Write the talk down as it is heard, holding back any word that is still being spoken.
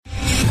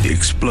the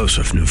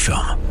explosive new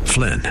film,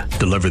 Flynn,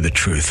 deliver the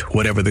truth,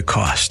 whatever the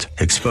cost,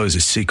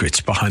 exposes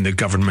secrets behind the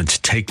government's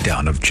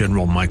takedown of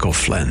General Michael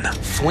Flynn.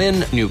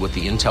 Flynn knew what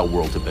the intel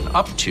world had been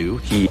up to.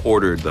 He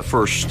ordered the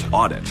first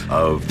audit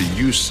of the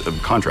use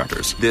of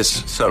contractors.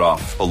 This set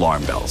off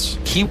alarm bells.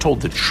 He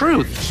told the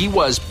truth. He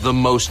was the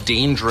most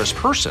dangerous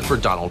person for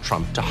Donald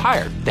Trump to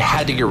hire. They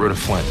had to get rid of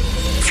Flynn.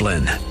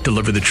 Flynn,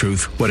 deliver the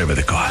truth, whatever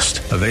the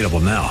cost. Available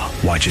now.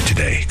 Watch it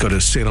today. Go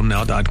to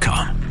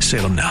salemnow.com.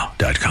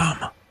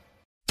 salemnow.com.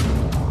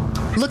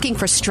 Looking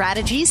for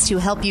strategies to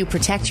help you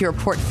protect your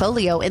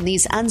portfolio in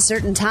these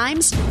uncertain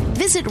times?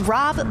 Visit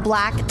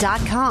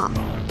robblack.com.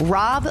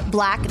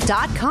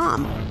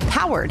 robblack.com,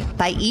 powered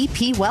by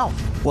EP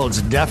Wealth. Well,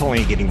 it's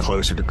definitely getting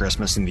closer to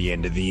Christmas and the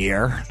end of the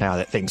year. Now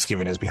that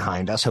Thanksgiving is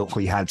behind us,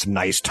 hopefully you had some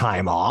nice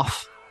time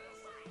off.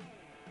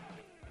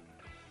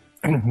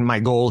 My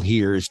goal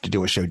here is to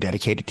do a show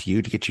dedicated to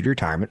you to get you to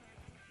retirement.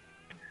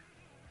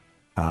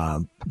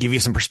 Give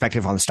you some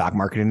perspective on the stock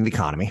market and the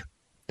economy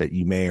that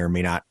you may or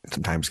may not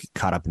sometimes get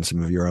caught up in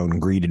some of your own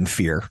greed and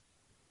fear.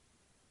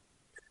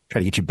 Try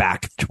to get you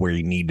back to where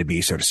you need to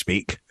be, so to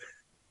speak.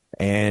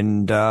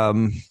 And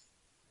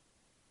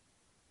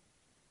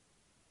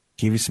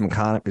give you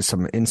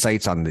some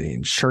insights on the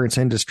insurance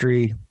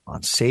industry,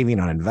 on saving,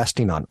 on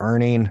investing, on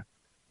earning,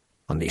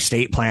 on the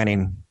estate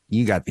planning.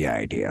 You got the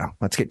idea.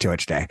 Let's get to it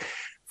today.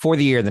 For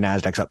the year, the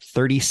Nasdaq's up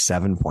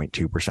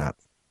 37.2%.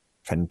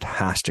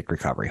 Fantastic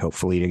recovery.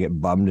 Hopefully you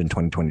get bummed in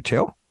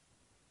 2022.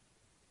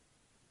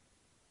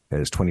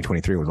 As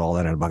 2023 was all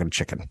that in a bucket of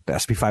chicken. The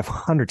S&P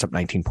 500's up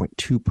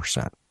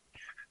 19.2%.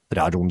 The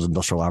Dow Jones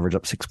Industrial Average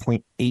up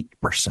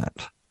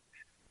 6.8%.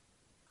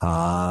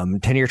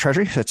 10-year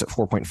Treasury sits at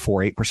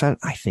 4.48%.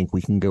 I think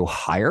we can go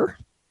higher,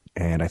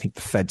 and I think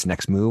the Fed's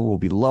next move will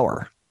be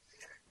lower.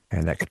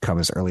 And that could come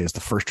as early as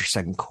the first or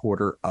second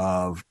quarter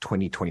of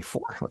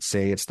 2024. Let's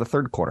say it's the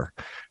third quarter.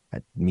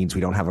 That means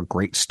we don't have a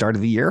great start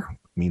of the year.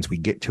 It means we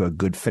get to a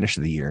good finish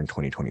of the year in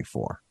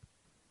 2024.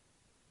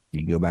 You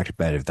can go back to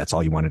bed if that's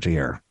all you wanted to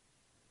hear.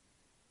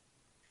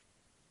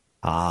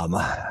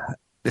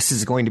 This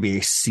is going to be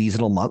a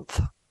seasonal month,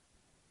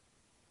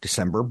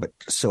 December, but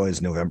so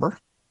is November.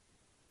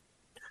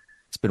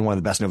 It's been one of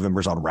the best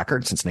Novembers on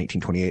record since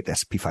 1928. The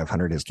S&P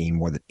 500 has gained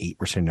more than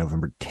 8% in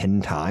November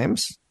 10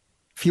 times.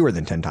 Fewer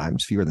than 10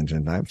 times.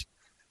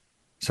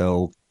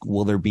 So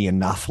will there be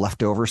enough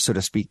left over, so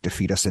to speak, to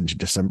feed us into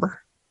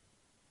December?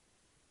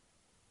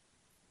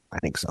 I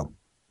think so.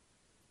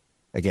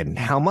 Again,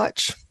 how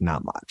much?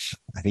 Not much.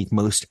 I think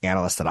most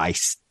analysts that I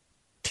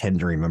tend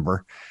to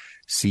remember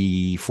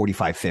see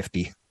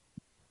 45.50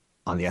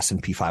 on the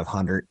S&P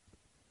 500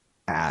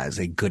 as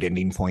a good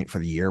ending point for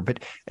the year.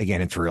 But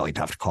again, it's really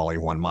tough to call a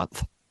 1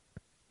 month.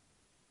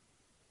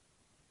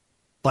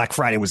 Black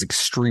Friday was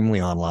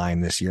extremely online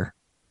this year.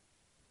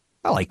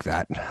 I like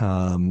that.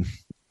 I'm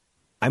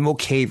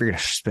okay if you're going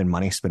to spend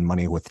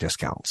money with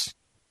discounts.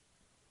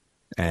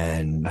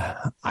 And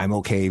I'm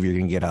okay if you're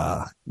going to get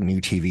a new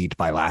TV to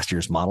buy last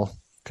year's model,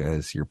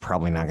 because you're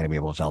probably not going to be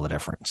able to tell the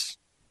difference.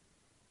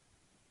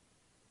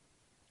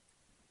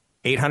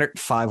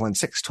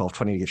 800-516-1220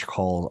 to get your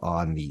call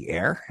on the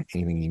air.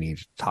 Anything you need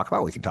to talk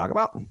about, we can talk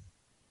about.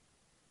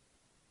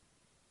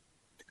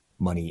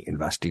 Money,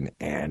 investing,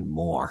 and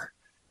more.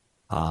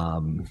 I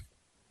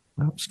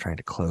was trying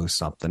to close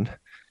something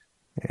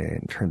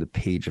and turn the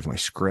page of my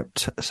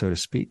script, so to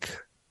speak.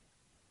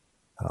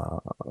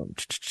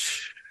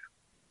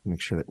 Make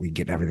sure that we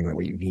get everything that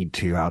we need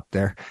to out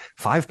there.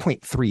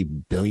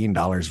 $5.3 billion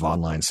of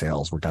online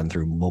sales were done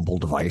through mobile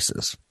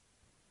devices.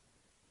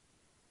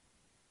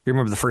 You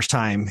remember the first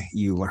time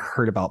you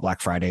heard about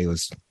Black Friday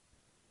was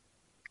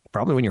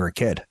probably when you were a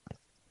kid.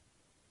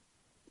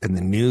 And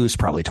the news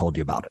probably told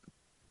you about it.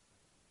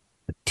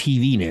 The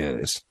TV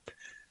news.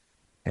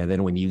 And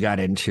then when you got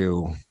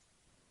into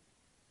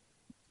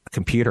a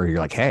computer, you're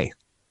like, hey,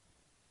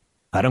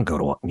 I don't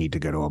need to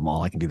go to a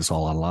mall. I can do this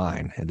all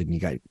online. And then you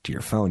got to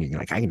your phone. You're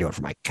like, I can do it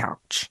from my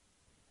couch.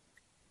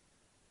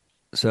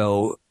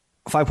 So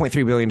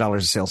 $5.3 billion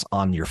of sales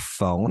on your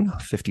phone.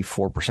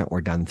 54%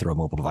 were done through a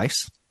mobile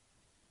device.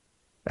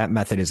 That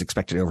method is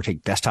expected to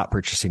overtake desktop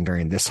purchasing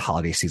during this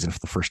holiday season for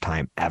the first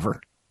time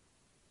ever.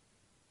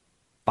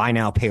 Buy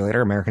now, pay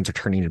later. Americans are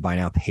turning to buy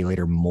now, pay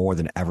later more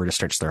than ever to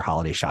stretch their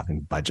holiday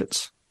shopping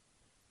budgets.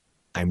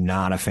 I'm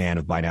not a fan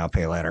of buy now,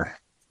 pay later.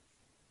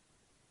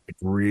 It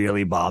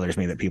really bothers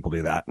me that people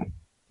do that.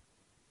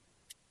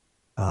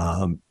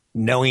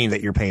 Knowing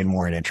that you're paying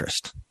more in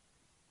interest.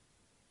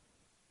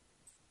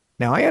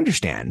 Now, I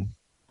understand.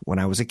 When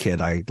I was a kid,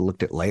 I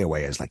looked at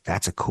layaway as like,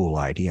 that's a cool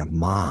idea.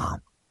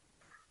 Mom,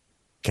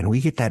 can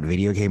we get that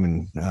video game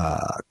and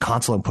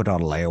console and put it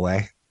on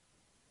layaway?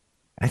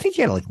 I think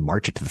you had to like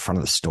march it to the front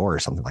of the store or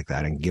something like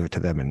that and give it to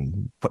them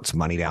and put some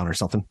money down or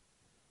something.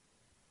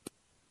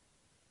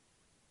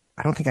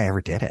 I don't think I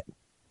ever did it.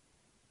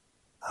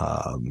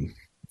 I'm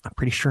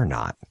pretty sure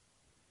not.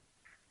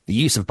 The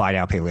use of buy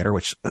now, pay later,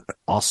 which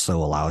also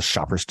allows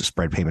shoppers to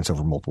spread payments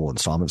over multiple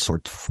installments,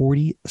 soared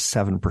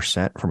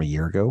 47% from a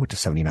year ago to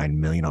 $79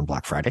 million on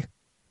Black Friday.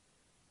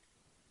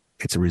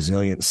 It's a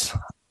resilience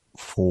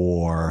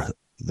for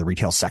the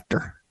retail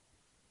sector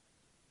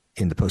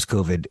in the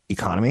post-COVID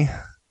economy.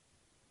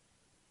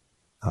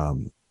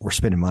 We're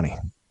spending money.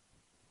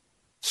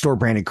 Store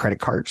branded credit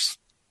cards.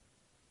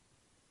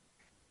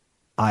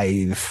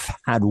 I've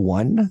had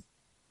one. I'm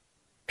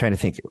trying to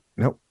think.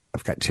 Nope,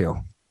 I've got two.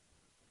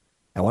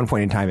 At one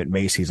point in time at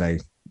Macy's, I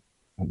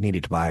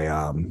needed to buy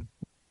a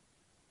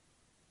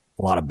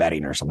lot of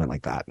bedding or something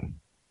like that. And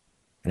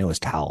it was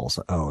towels.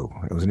 Oh,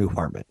 it was a new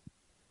apartment.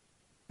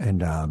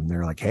 And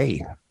they're like,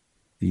 hey,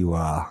 you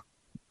want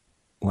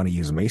to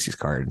use a Macy's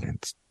card?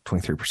 It's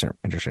 23%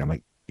 interest rate. I'm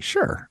like,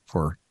 sure,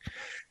 for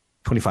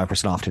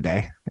 25% off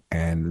today.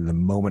 And the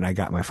moment I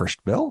got my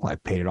first bill, I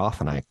paid it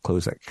off and I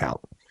closed that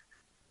account.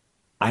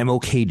 I'm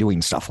okay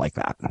doing stuff like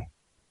that.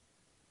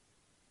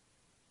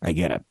 I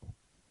get it.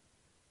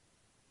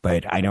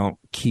 But I don't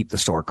keep the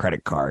store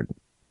credit card.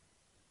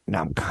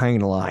 Now, I'm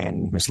kind of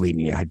lying,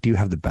 misleading you. I do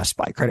have the Best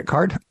Buy credit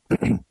card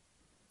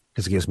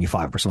because it gives me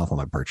 5% off on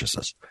my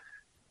purchases.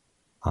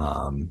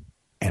 And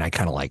I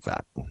kind of like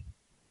that.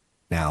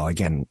 Now,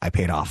 again, I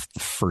paid off the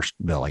first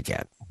bill I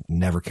get.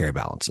 Never carry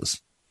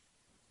balances.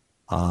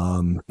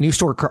 New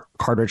store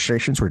card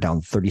registrations were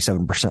down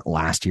 37%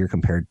 last year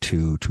compared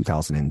to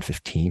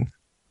 2015.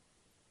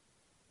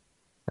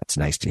 That's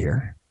nice to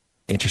hear.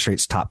 Interest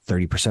rates top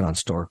 30% on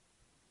store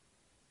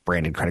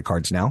branded credit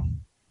cards now.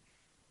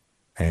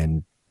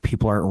 And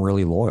people aren't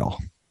really loyal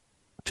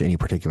to any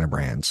particular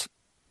brands.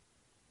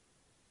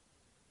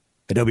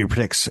 Adobe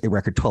predicts a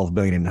record $12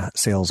 billion in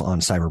sales on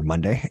Cyber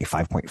Monday, a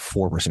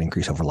 5.4%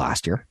 increase over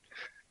last year,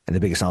 and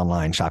the biggest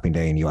online shopping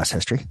day in U.S.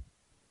 history.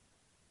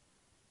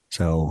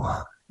 So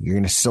you're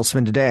going to still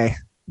spend a day.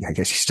 I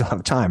guess you still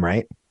have time,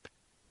 right?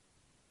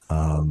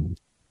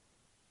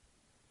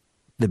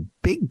 The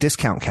big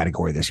discount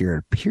category this year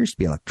appears to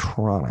be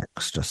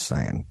electronics, just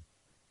saying.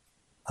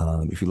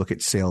 If you look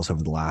at sales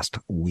over the last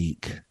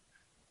week,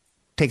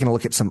 taking a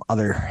look at some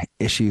other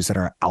issues that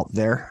are out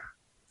there,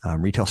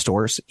 retail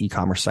stores,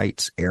 e-commerce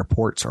sites,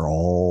 airports are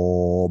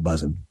all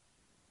buzzing.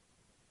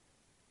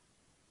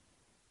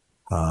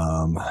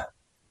 I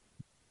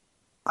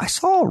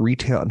saw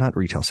not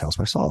retail sales,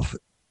 but I saw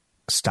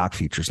stock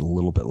futures a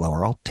little bit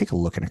lower. I'll take a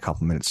look in a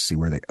couple minutes to see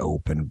where they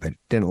open, but it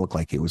didn't look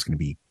like it was going to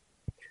be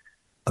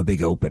a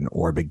big open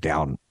or a big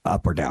down,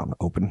 up or down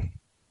open.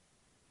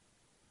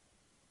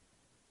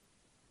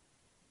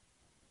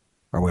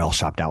 Are we all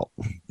shopped out?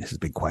 This is a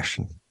big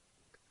question.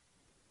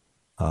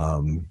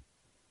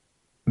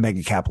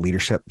 Mega cap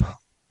leadership.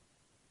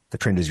 The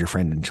trend is your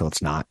friend until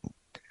it's not.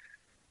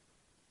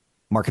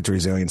 Market's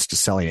resilience to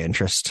selling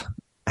interest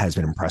has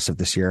been impressive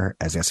this year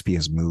as S&P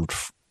has moved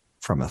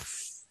from a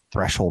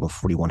threshold of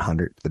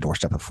 4,100 to the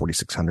doorstep of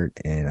 4,600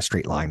 in a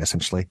straight line,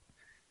 essentially.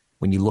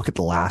 When you look at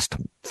the last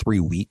 3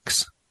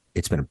 weeks,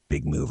 it's been a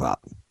big move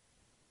up.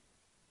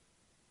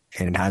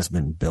 And it has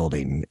been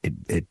building.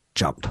 It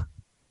jumped.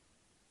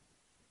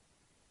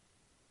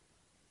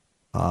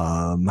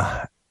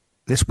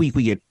 This week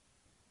we get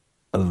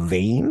a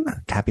vein,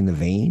 tapping the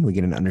vein. We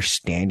get an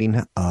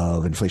understanding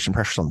of inflation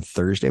pressures on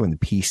Thursday when the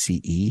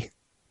PCE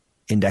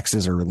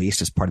indexes are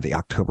released as part of the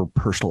October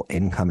personal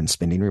income and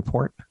spending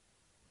report.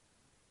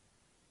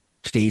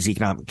 Today's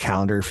economic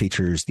calendar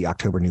features the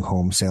October new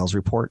home sales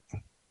report.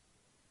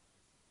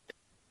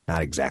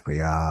 Not exactly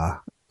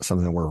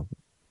something that we're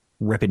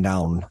ripping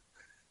down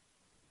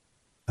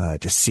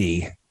to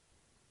see.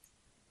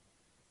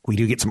 We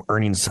do get some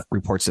earnings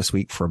reports this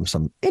week from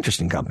some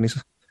interesting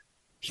companies.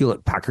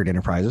 Hewlett Packard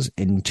Enterprises,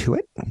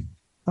 Intuit. I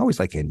always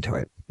like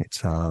Intuit.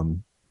 It's a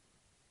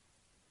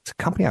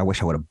company I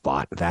wish I would have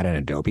bought that and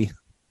Adobe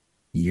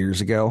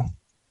years ago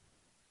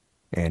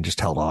and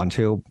just held on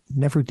to.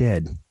 Never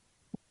did.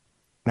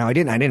 Now I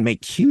didn't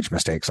make huge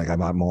mistakes. Like I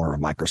bought more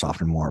of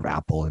Microsoft and more of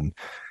Apple and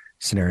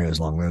scenarios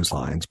along those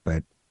lines,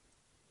 but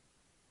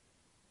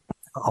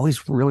I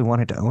always really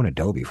wanted to own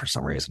Adobe for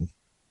some reason.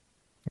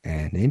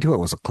 And Intuit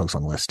was close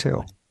on the list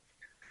too.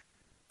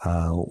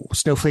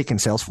 Snowflake and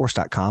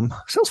Salesforce.com.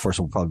 Salesforce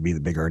will probably be the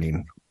big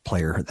earning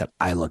player that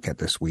I look at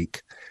this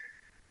week.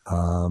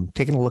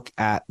 Taking a look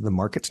at the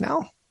markets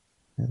now.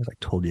 As I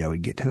told you I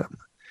would get to them.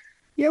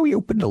 Yeah, we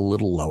opened a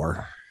little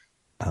lower.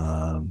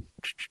 But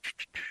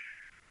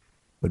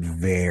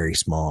very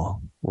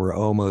small. We're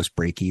almost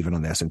break even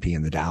on the S&P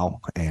and the Dow,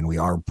 and we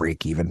are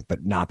break even,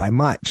 but not by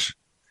much.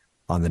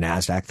 On the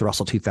NASDAQ, the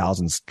Russell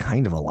 2000 is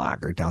kind of a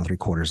laggard, down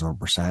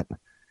 0.75%,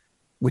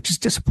 which is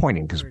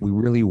disappointing because we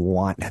really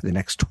want the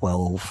next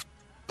 12,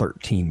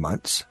 13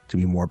 months to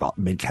be more about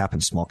mid cap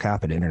and small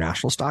cap and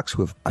international stocks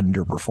who have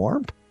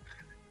underperformed.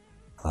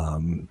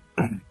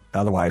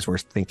 Otherwise, we're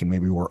thinking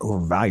maybe we're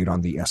overvalued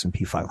on the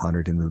S&P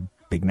 500 and the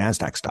big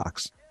NASDAQ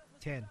stocks.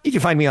 10. You can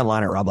find me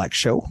online at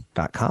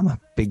robblackshow.com.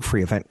 Big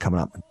free event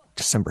coming up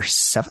December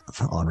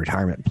 7th on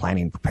retirement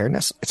planning and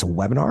preparedness. It's a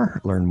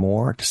webinar. Learn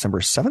more December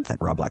 7th at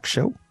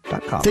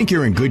robblackshow.com. Think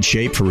you're in good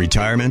shape for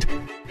retirement?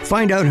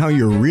 Find out how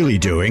you're really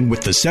doing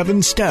with the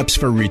 7 Steps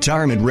for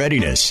Retirement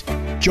Readiness.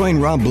 Join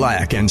Rob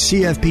Black and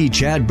CFP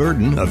Chad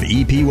Burton of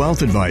EP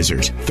Wealth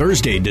Advisors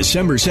Thursday,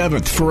 December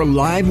 7th for a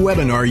live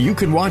webinar you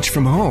can watch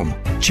from home.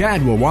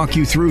 Chad will walk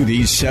you through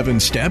these 7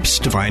 steps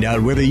to find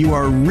out whether you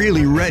are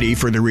really ready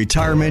for the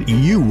retirement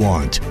you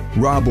want.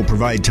 Rob will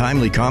provide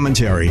timely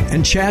commentary,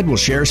 and Chad will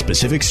share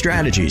specific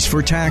strategies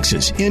for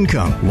taxes,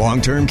 income,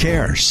 long-term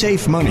care,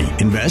 safe money,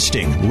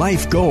 investing,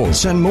 life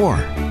goals, and more.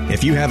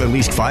 If you have at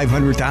least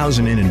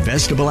 $500,000 in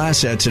investable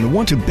assets and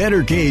want to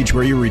better gauge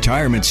where your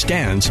retirement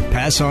stands,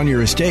 pass on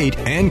your estate,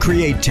 and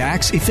create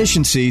tax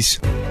efficiencies,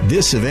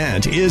 this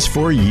event is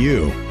for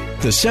you.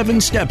 The 7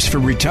 Steps for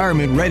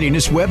Retirement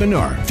Readiness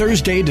webinar,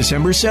 Thursday,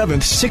 December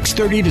 7th,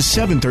 6:30 to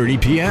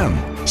 7:30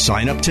 p.m.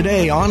 Sign up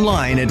today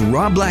online at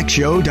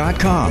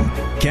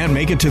robblackshow.com. Can't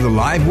make it to the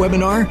live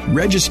webinar?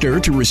 Register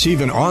to receive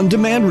an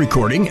on-demand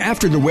recording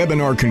after the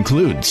webinar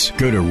concludes.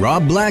 Go to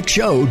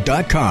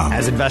robblackshow.com.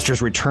 As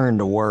investors return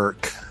to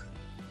work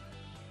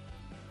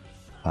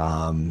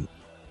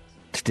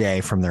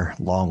today from their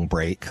long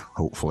break,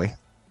 hopefully,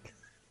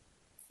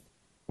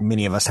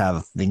 many of us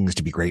have things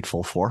to be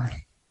grateful for.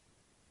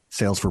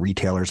 Sales for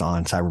retailers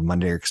on Cyber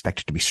Monday are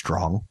expected to be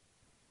strong.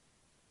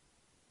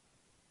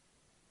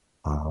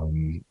 So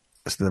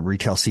the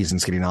retail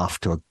season's getting off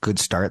to a good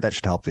start. That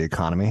should help the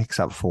economy,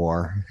 except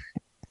for,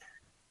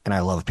 and I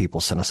love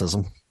people's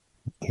cynicism.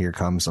 Here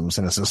comes some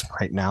cynicism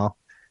right now.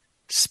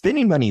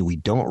 Spending money we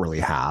don't really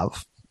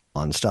have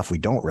on stuff we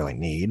don't really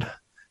need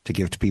to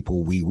give to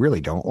people we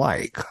really don't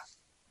like.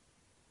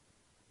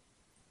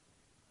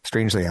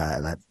 Strangely,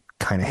 that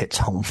kind of hits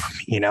home for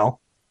me, you know?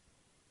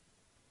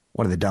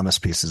 One of the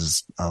dumbest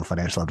pieces of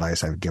financial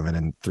advice I've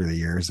given through the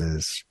years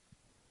is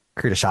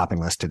create a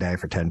shopping list today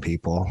for 10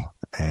 people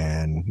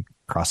and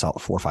cross out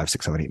 4, 5,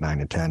 6, 7, 8,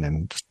 9, and 10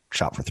 and just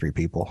shop for 3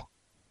 people.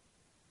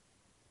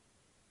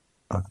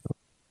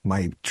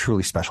 My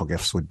truly special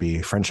gifts would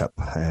be friendship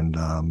and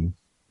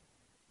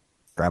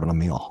grabbing a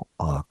meal,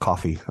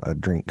 coffee, a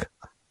drink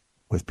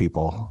with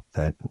people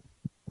that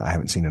I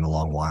haven't seen in a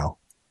long while.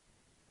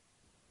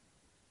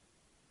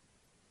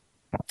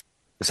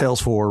 Sales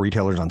for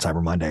retailers on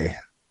Cyber Monday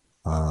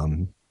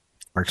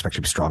are expected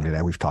to be strong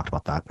today. We've talked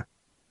about that.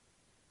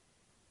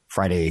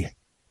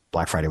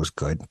 Black Friday was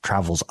good.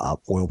 Travel's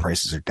up. Oil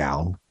prices are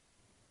down.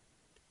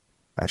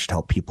 That should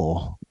help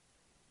people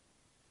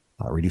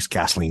reduce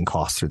gasoline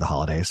costs through the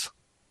holidays.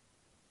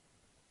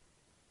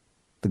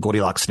 The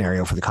Goldilocks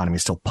scenario for the economy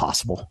is still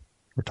possible.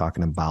 We're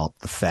talking about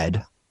the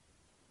Fed.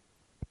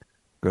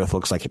 Growth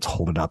looks like it's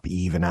holding up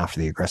even after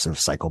the aggressive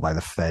cycle by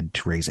the Fed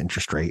to raise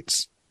interest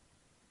rates.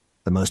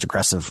 The most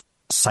aggressive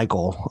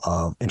cycle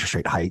of interest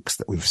rate hikes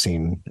that we've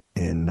seen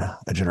in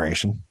a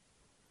generation.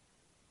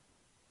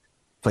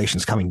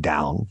 Inflation's coming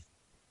down.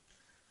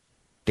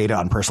 Data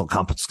on personal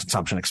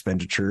consumption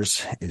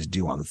expenditures is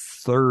due on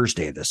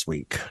Thursday this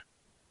week.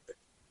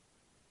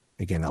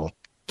 Again, that'll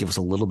give us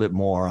a little bit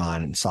more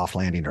on soft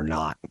landing or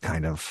not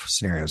kind of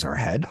scenarios are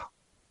ahead.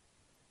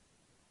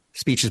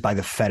 Speeches by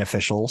the Fed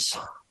officials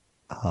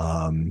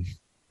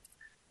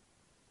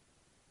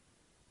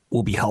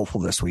will be helpful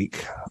this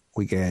week.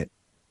 We get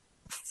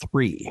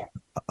 3,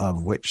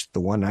 of which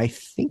the one I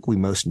think we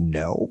most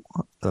know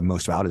the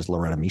most about is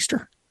Loretta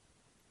Meester.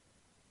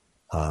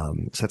 So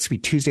that's to be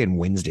Tuesday and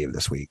Wednesday of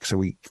this week. So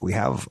we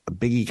have a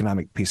big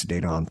economic piece of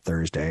data on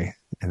Thursday,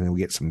 and then we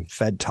get some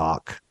Fed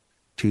talk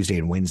Tuesday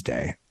and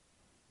Wednesday.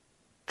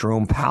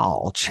 Jerome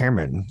Powell,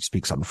 chairman,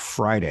 speaks on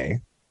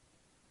Friday.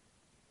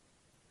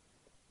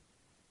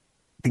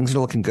 Things are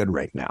looking good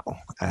right now,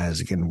 as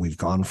again, we've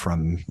gone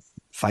from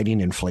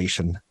fighting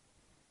inflation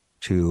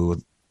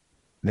to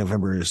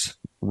November's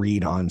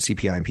read on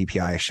CPI and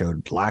PPI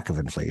showed lack of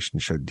inflation,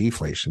 showed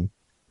deflation,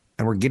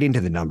 and we're getting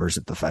to the numbers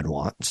that the Fed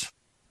wants.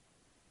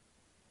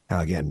 Now,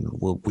 again,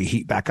 will we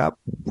heat back up?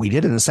 We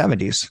did in the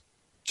 70s.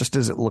 Just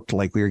as it looked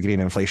like we were getting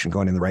inflation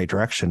going in the right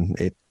direction,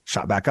 it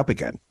shot back up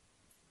again.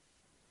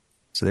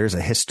 So there's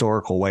a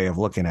historical way of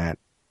looking at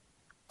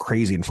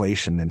crazy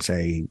inflation and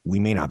say, we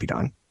may not be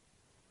done.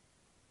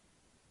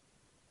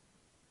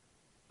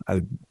 I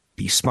would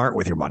be smart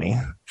with your money,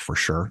 for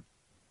sure.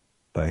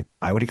 But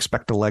I would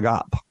expect a leg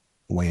up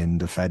when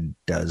the Fed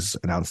does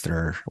announce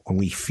when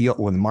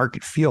the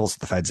market feels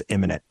the Fed's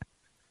imminent.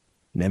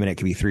 And imminent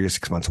can be 3 to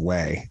 6 months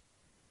away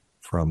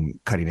from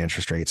cutting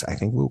interest rates. I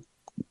think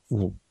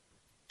we'll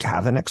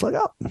have the next leg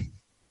up.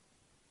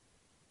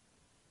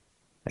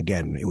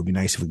 Again, it would be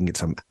nice if we can get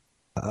some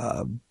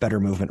better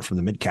movement from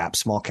the mid cap,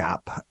 small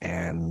cap,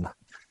 and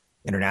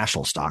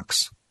international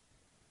stocks,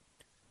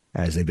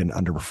 as they've been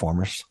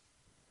underperformers.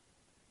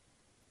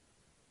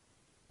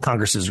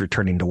 Congress is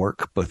returning to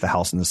work, both the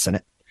House and the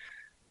Senate,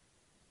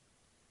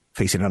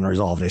 facing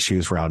unresolved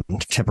issues around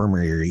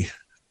temporary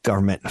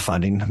government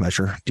funding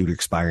measure due to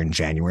expire in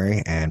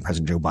January, and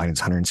President Joe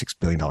Biden's $106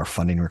 billion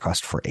funding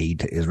request for aid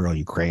to Israel,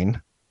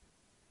 Ukraine.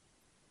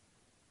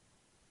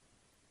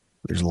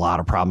 There's a lot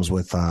of problems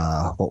with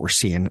what we're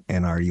seeing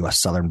in our U.S.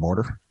 southern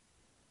border.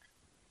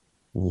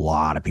 A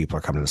lot of people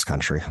are coming to this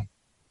country.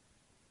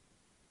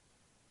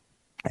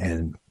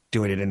 And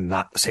doing it in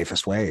not the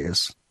safest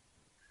ways.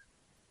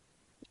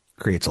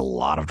 Creates a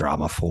lot of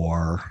drama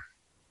for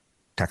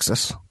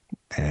Texas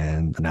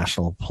and the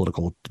national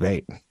political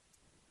debate.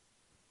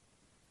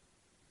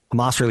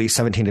 Hamas released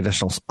 17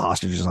 additional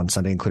hostages on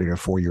Sunday, including a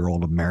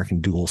 4-year-old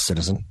American dual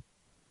citizen.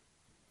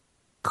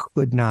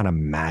 Could not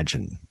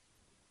imagine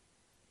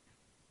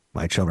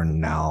my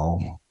children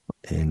now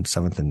in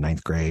 7th and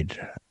 9th grade,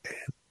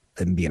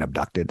 them being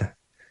abducted,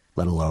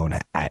 let alone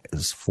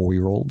as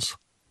 4-year-olds.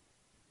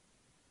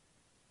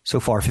 So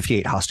far,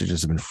 58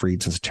 hostages have been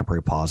freed since a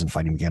temporary pause in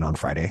fighting began on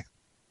Friday.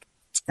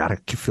 It's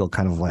got to feel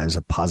kind of as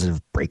a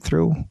positive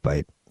breakthrough,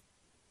 but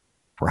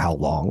for how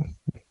long?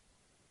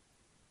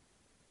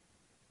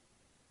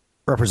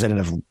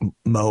 Representative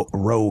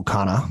Ro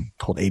Khanna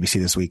told ABC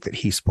this week that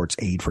he supports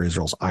aid for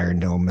Israel's Iron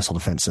Dome missile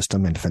defense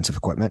system and defensive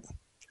equipment,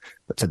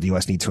 but said the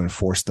U.S. needs to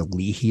enforce the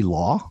Leahy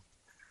law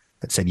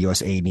that said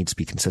U.S. aid needs to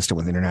be consistent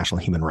with international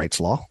human rights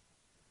law.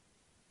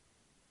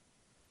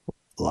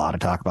 A lot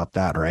of talk about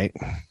that, right?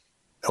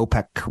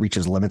 OPEC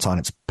reaches limits on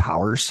its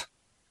powers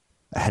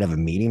ahead of a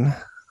meeting.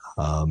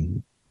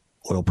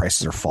 Oil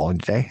prices are falling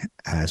today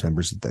as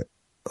members of the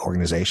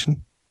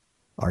organization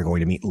are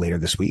going to meet later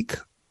this week.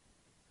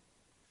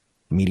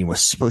 The meeting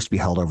was supposed to be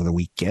held over the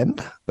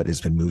weekend, but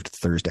has been moved to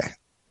Thursday.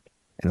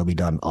 And it'll be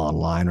done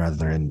online rather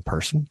than in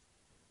person.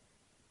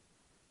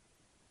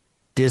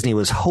 Disney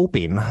was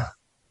hoping,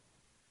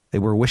 they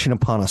were wishing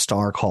upon a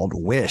star called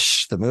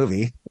Wish, the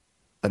movie,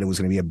 that it was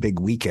going to be a big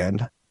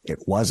weekend. It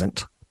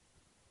wasn't.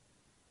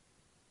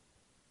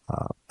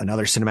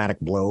 Another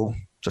cinematic blow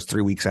just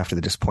 3 weeks after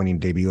the disappointing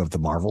debut of The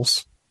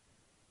Marvels.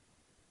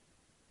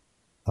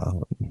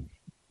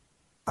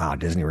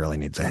 Disney really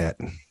needs a hit.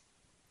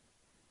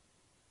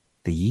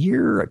 The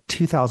year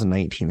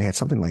 2019, they had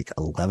something like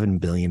 $11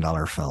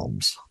 billion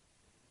films,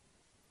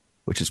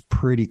 which is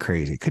pretty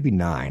crazy. It could be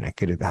 9. I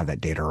could have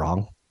that data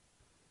wrong.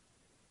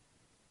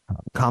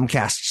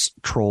 Comcast's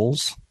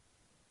Trolls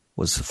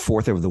was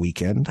 4th over the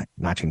weekend,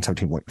 notching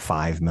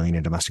 $17.5 million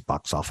in domestic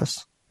box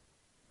office.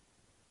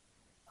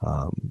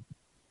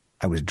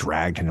 I was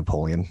dragged to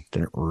Napoleon.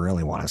 Didn't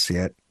really want to see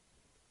it.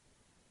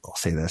 I'll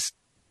say this.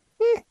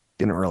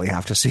 Didn't really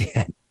have to see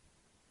it.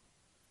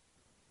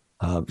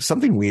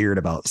 Something weird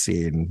about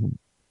seeing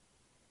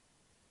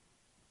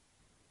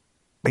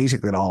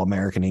basically an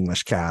all-American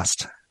English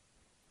cast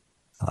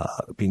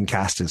being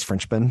cast as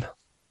Frenchmen.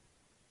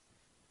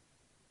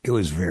 It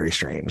was very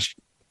strange.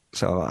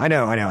 So I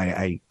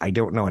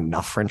don't know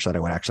enough French that I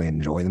would actually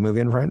enjoy the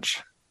movie in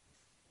French,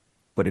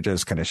 but it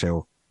does kind of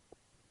show.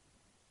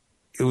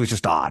 It was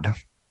just odd. It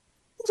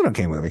was an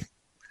okay movie.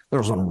 There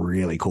was one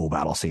really cool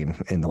battle scene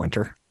in the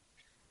winter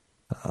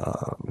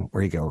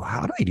where you go,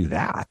 how do they do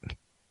that?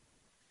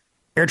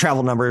 Air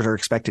travel numbers are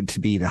expected to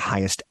be the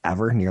highest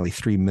ever. Nearly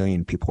 3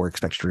 million people were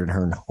expected to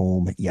return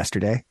home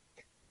yesterday.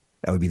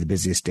 That would be the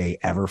busiest day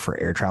ever for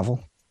air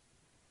travel,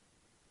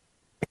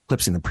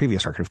 eclipsing the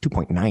previous record of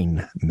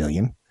 2.9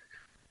 million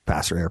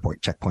passenger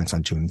airport checkpoints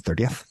on June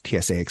 30th.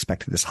 TSA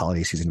expected this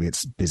holiday season to be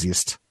its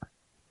busiest,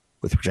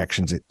 with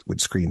projections it would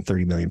screen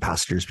 30 million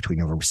passengers between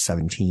November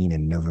 17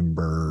 and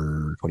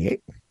November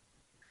 28.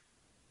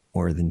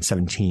 More than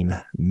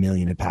 17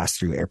 million had passed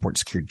through airport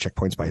security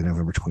checkpoints by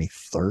November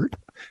 23rd,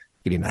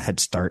 getting a head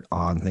start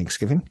on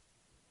Thanksgiving.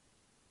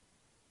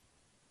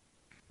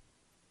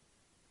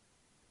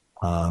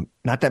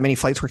 Not that many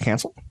flights were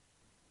canceled.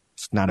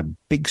 It's not a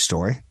big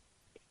story.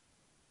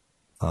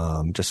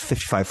 Just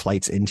 55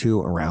 flights into,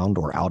 around,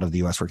 or out of the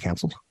U.S. were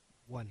canceled.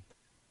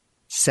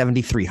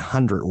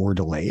 7,300 were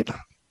delayed.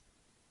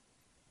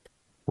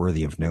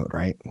 Worthy of note,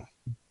 right?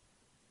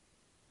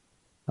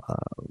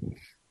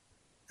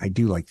 I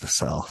do like the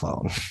cell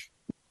phone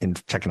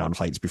and checking on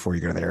flights before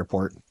you go to the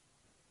airport.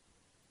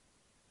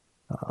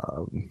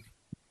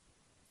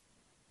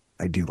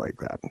 I do like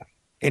that.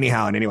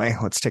 Anyhow and anyway,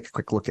 let's take a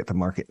quick look at the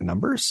market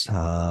numbers.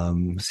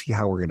 See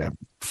how we're going to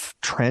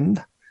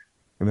trend.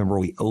 Remember,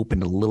 we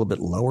opened a little bit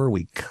lower.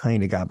 We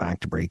kind of got back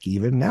to break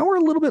even. Now we're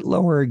a little bit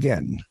lower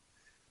again.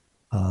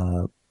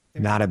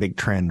 Not a big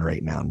trend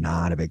right now.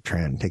 Not a big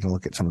trend. Taking a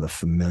look at some of the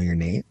familiar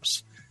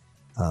names.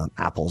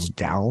 Apple's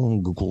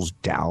down. Google's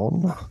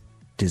down.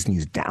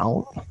 Disney's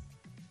down.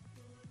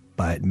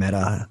 But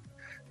Meta,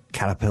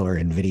 Caterpillar,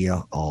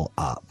 NVIDIA all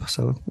up.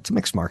 So it's a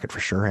mixed market for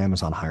sure.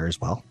 Amazon higher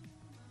as well.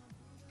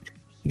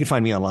 You can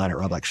find me online at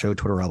Rob Black Show,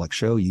 Twitter Rob Black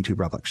Show, YouTube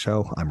Rob Black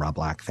Show. I'm Rob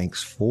Black.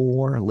 Thanks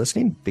for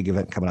listening. Big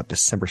event coming up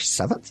December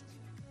 7th.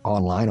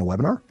 Online, a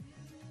webinar.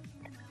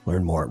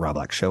 Learn more at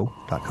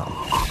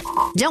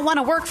robblackshow.com. Don't want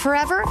to work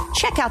forever?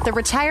 Check out the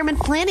Retirement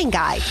Planning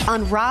Guide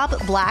on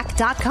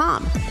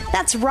robblack.com.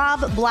 That's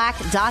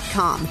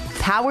robblack.com.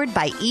 Powered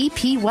by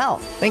EP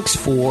Wealth. Thanks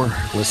for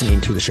listening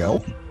to the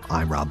show.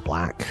 I'm Rob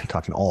Black,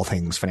 talking all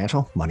things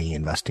financial, money,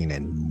 investing,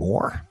 and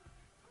more.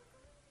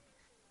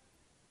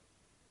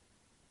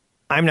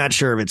 I'm not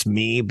sure if it's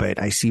me, but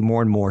I see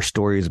more and more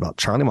stories about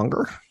Charlie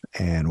Munger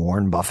and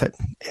Warren Buffett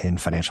in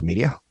financial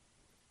media.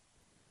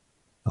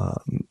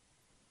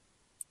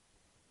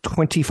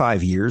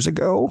 25 years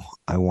ago,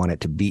 I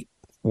wanted to beat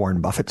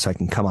Warren Buffett so I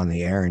can come on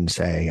the air and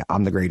say,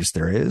 I'm the greatest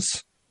there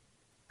is.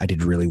 I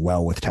did really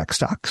well with tech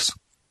stocks.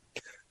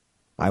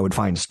 I would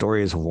find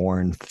stories of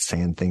Warren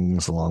saying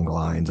things along the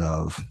lines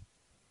of,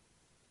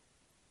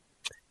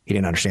 he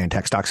didn't understand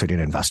tech stocks, so he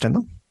didn't invest in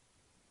them.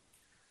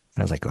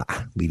 And I was like,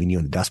 leaving you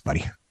in the dust,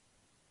 buddy.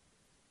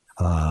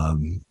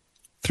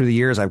 Through the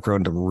years, I've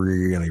grown to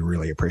really,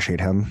 really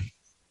appreciate him.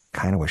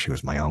 Kind of wish he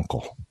was my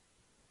uncle.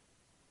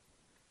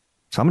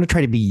 So I'm going to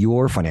try to be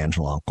your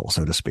financial uncle,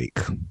 so to speak.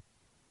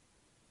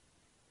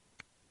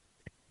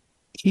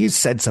 He's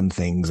said some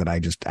things that I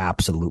just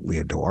absolutely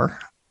adore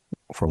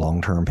for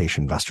long-term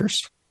patient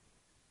investors.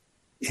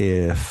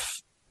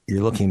 If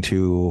you're looking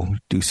to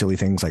do silly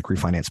things like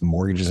refinance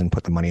mortgages and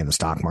put the money in the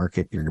stock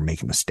market, you're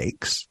making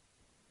mistakes.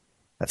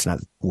 That's not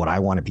what I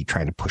want to be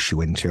trying to push you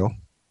into.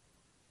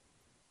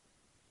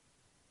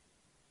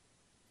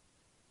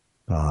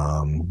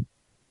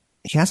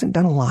 He hasn't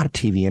done a lot of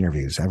TV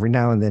interviews. Every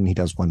now and then he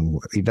does one.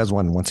 He does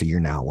one once a year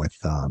now with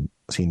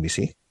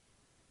CNBC.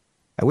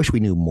 I wish we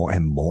knew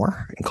him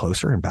more and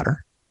closer and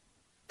better.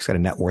 He's got a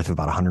net worth of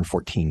about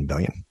 $114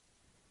 billion.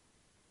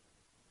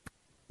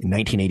 In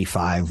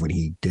 1985, when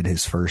he did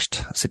his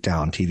first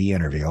sit-down TV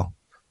interview,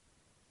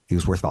 he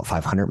was worth about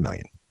 $500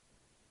 million.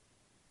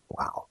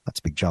 Wow, that's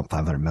a big jump,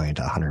 $500 million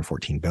to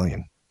 $114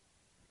 billion.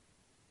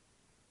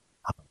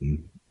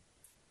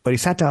 But he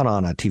sat down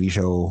on a TV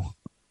show,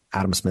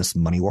 Adam Smith's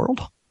Money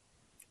World,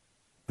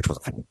 which was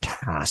a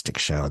fantastic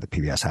show that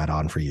PBS had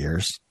on for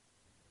years.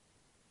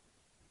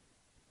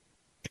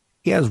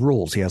 He has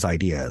rules. He has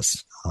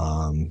ideas.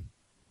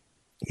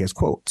 He has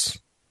quotes.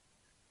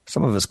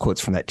 Some of his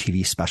quotes from that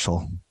TV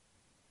special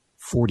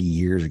 40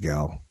 years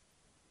ago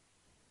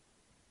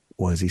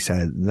was, he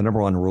said, the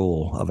number one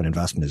rule of an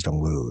investment is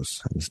don't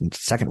lose. And the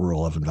second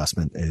rule of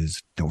investment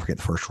is don't forget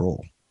the first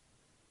rule.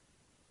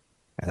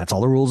 And that's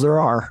all the rules there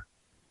are.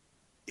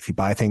 If you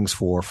buy things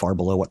for far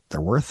below what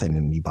they're worth and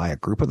then you buy a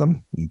group of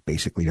them, you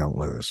basically don't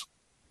lose.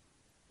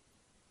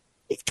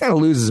 He kind of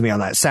loses me on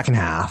that second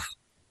half.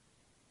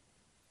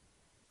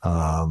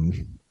 But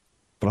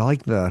I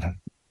like there's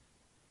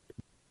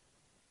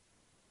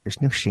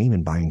no shame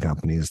in buying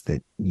companies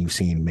that you've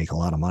seen make a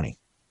lot of money.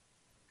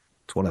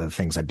 It's one of the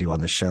things I do on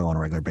this show on a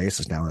regular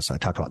basis now is I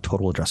talk about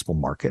total addressable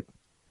market.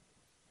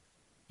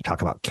 I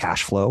talk about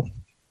cash flow.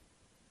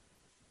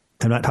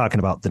 I'm not talking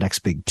about the next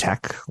big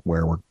tech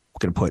where we're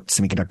going to put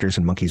semiconductors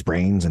in monkeys'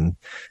 brains and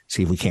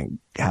see if we can't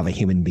have a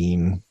human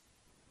being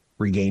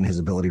regain his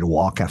ability to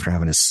walk after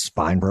having his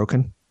spine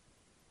broken.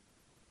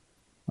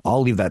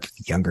 I'll leave that to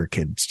the younger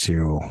kids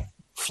to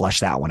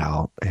flesh that one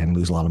out and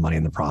lose a lot of money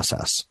in the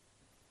process.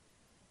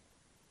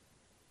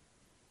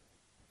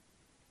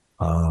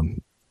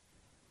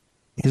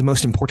 His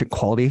most important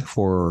quality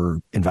for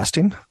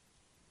investing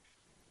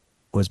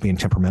was being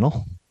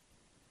temperamental.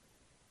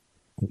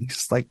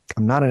 He's like,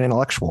 I'm not an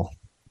intellectual.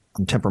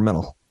 I'm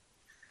temperamental.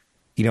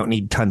 You don't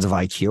need tons of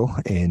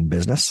IQ in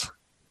business.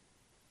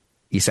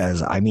 He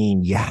says, I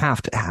mean, you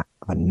have to have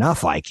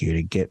enough IQ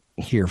to get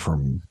here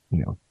from,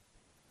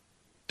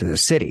 to the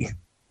city,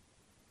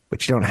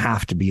 but you don't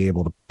have to be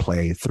able to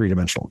play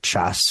three-dimensional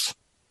chess,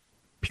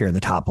 appear in the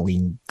top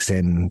leagues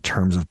in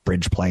terms of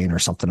bridge playing or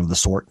something of the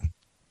sort.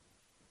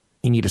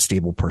 You need a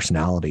stable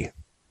personality.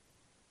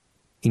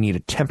 You need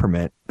a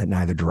temperament that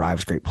neither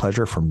derives great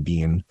pleasure from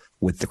being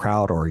with the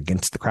crowd or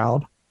against the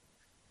crowd,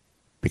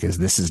 because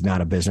this is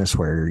not a business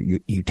where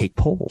you take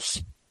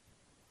polls.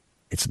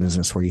 It's a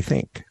business where you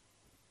think.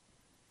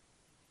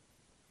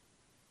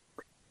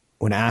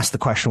 When asked the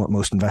question what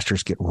most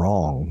investors get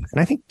wrong,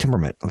 and I think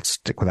temperament, let's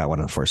stick with that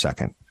one for a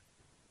second.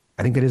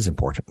 I think that is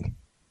important.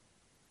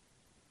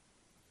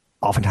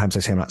 Oftentimes I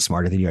say I'm not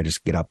smarter than you. I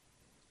just get up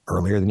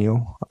earlier than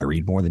you. I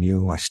read more than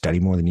you. I study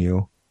more than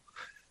you.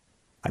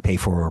 I pay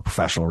for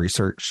professional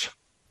research.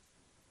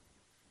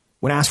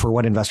 When asked for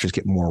what investors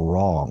get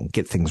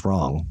things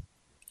wrong,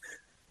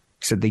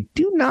 he said they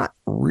do not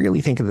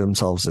really think of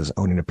themselves as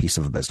owning a piece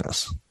of a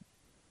business.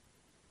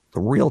 The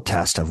real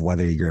test of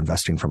whether you're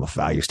investing from a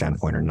value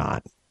standpoint or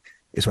not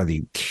is whether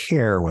you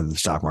care whether the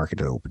stock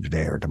market is open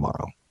today or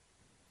tomorrow.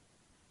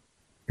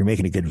 You're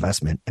making a good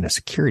investment in a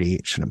security.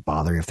 It shouldn't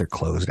bother you if they're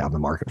closed down the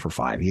market for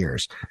 5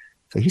 years.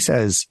 So he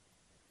says,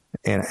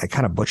 and I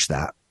kind of butched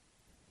that.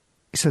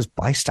 He says,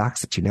 buy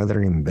stocks that you know that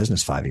are in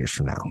business 5 years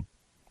from now.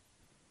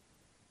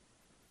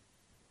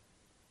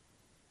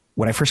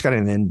 When I first got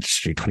in the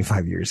industry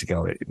 25 years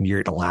ago,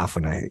 you're going to laugh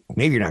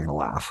maybe you're not going to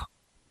laugh.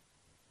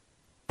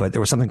 But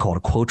there was something called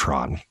a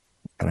Quotron,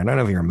 and I don't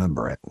know if you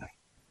remember it,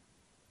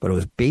 but it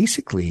was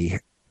basically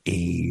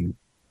it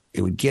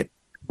would get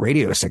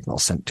radio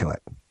signals sent to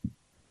it.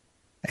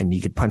 And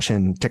you could punch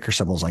in ticker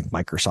symbols like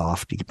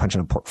Microsoft. You could punch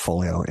in a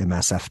portfolio,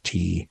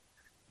 MSFT.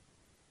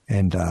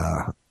 And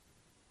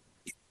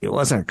it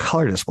wasn't a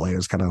color display. It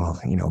was kind of,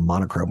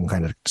 monochrome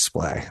kind of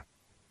display.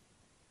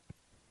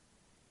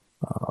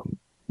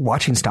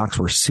 Watching stocks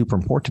were super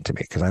important to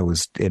me because I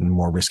was in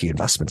more risky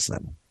investments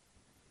then.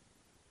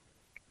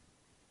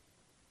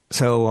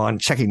 So on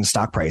checking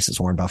stock prices,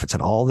 Warren Buffett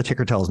said, all the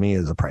ticker tells me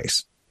is a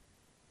price.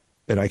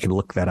 And I can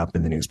look that up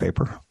in the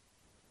newspaper.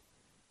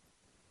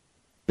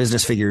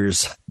 Business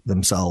figures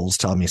themselves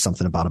tell me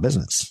something about a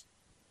business,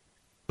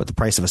 but the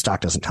price of a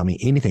stock doesn't tell me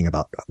anything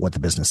about what the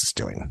business is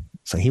doing.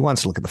 So he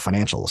wants to look at the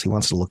financials. He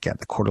wants to look at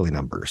the quarterly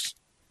numbers.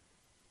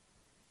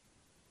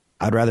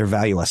 I'd rather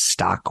value a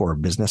stock or a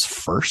business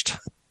first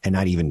and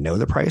not even know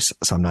the price,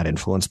 so I'm not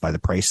influenced by the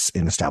price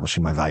in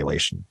establishing my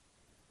valuation.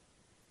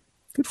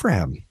 Good for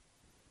him.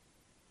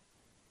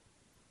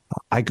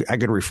 I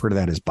could refer to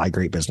that as buy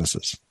great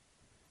businesses.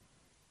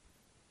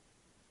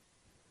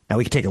 Now,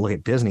 we could take a look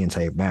at Disney and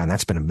say, man,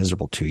 that's been a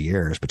miserable 2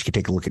 years. But you could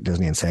take a look at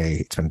Disney and say,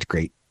 it's been a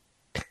great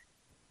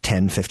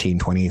 10, 15,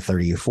 20,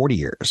 30, 40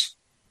 years.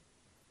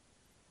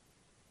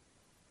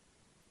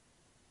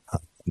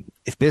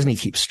 If Disney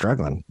keeps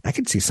struggling, I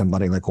could see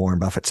somebody like Warren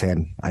Buffett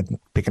saying, I'm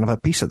picking up a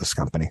piece of this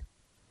company.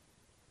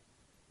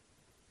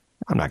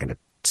 I'm not going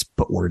to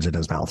put words in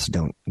his mouth, so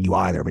don't you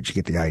either, but you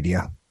get the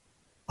idea.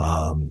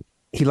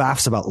 He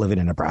laughs about living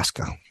in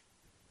Nebraska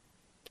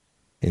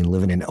and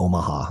living in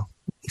Omaha.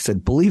 He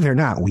said, believe it or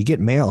not, we get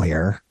mail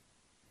here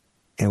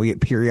and we get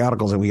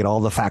periodicals and we get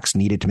all the facts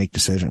needed to make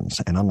decisions.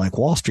 And unlike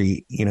Wall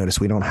Street, you notice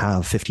we don't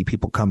have 50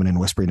 people coming and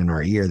whispering in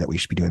our ear that we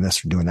should be doing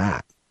this or doing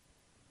that.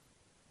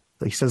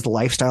 So he says the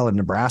lifestyle in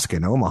Nebraska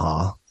and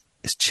Omaha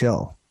is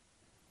chill.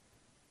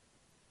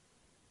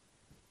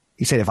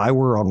 He said, if I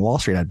were on Wall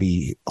Street, I'd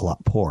be a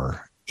lot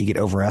poorer. You get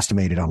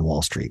overestimated on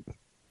Wall Street.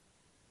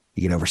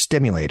 You get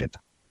overstimulated.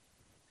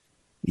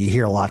 You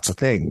hear lots of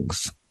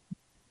things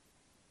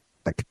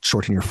that could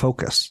shorten your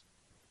focus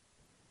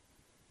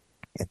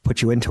and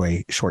put you into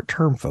a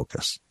short-term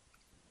focus.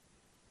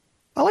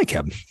 I like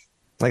him.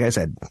 Like I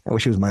said, I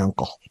wish he was my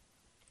uncle.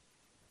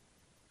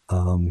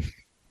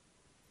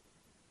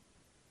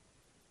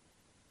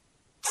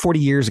 40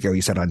 years ago,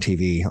 he said on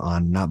TV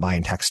on not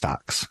buying tech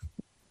stocks,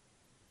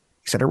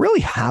 he said, I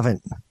really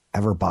haven't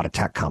ever bought a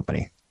tech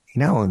company. He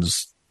now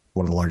owns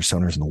one of the largest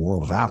owners in the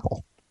world of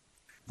Apple,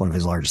 one of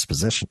his largest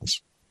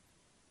positions.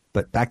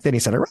 But back then he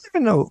said, I really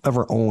haven't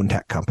ever owned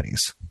tech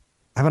companies.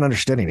 I haven't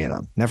understood any of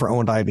them. Never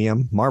owned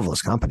IBM.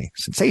 Marvelous company.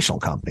 Sensational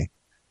company.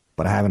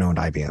 But I haven't owned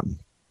IBM.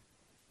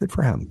 Good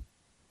for him.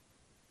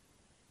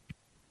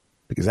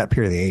 Because that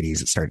period of the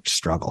 80s, it started to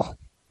struggle.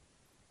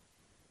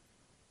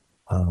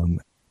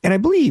 And I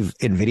believe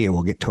NVIDIA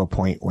will get to a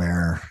point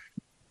where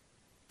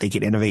they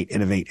can innovate.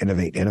 And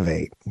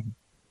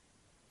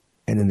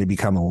then they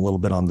become a little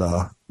bit on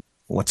the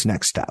what's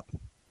next step.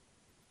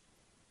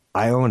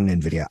 I own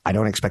NVIDIA. I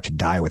don't expect to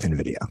die with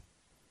NVIDIA.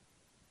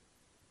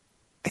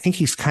 I think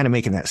he's kind of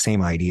making that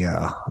same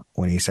idea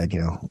when he said,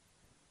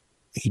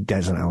 he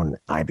doesn't own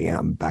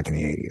IBM back in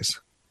the 80s.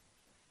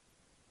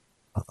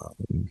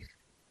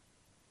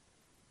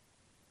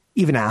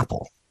 Even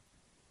Apple,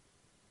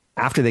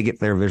 after they get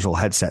their visual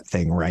headset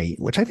thing right,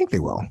 which I think they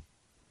will,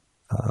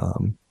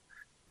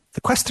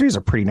 the Quest 3 is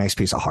a pretty nice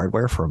piece of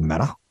hardware for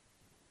Meta.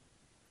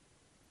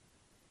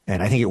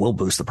 And I think it will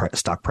boost the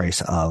stock price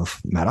of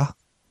Meta.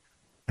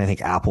 I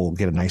think Apple will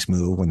get a nice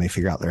move when they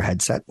figure out their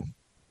headset,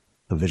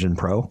 the Vision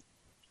Pro.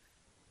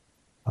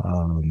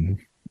 But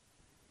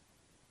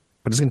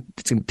it's going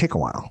to take a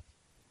while.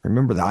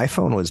 Remember, the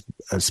iPhone was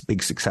a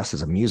big success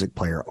as a music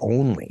player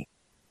only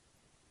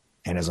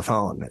and as a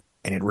phone.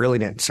 And it really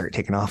didn't start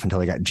taking off until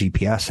they got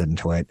GPS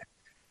into it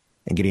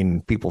and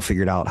getting people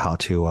figured out how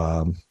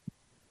to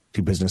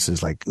do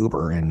businesses like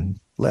Uber and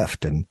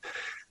Lyft and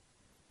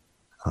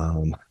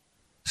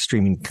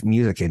streaming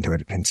music into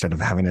it instead of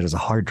having it as a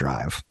hard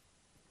drive.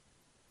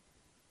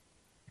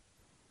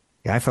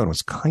 The iPhone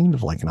was kind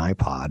of like an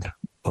iPod,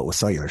 but with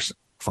cellular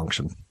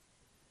function.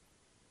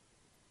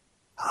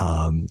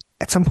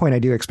 At some point, I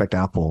do expect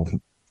Apple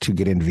to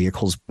get into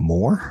vehicles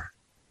more,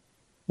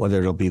 whether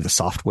it'll be the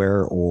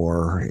software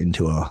or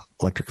into a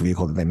electric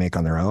vehicle that they make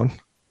on their own.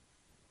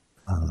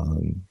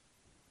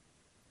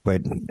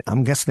 But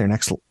I'm guessing their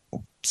next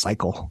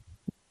cycle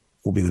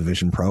will be the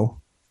Vision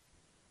Pro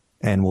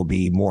and will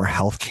be more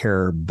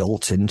healthcare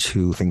built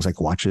into things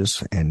like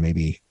watches and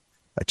maybe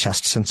a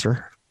chest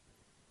sensor.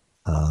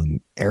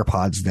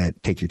 AirPods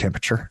that take your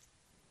temperature.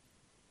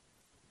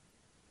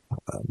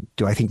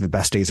 Do I think the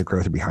best days of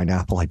growth are behind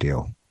Apple? I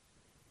do.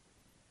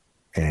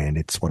 And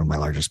it's one of my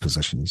largest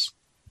positions.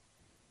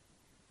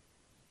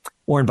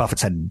 Warren Buffett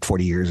said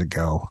 40 years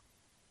ago,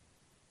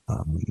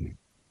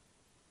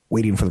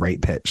 waiting for the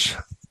right pitch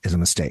is a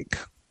mistake.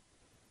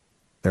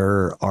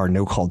 There are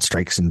no called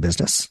strikes in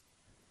business.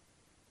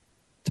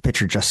 The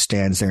pitcher just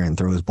stands there and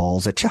throws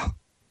balls at you.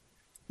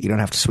 You don't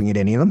have to swing at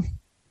any of them.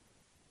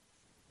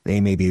 They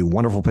may be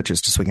wonderful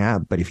pitches to swing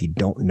at, but if you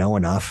don't know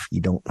enough,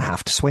 you don't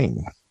have to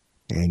swing.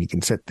 And you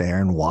can sit there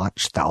and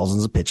watch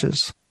thousands of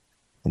pitches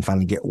and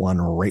finally get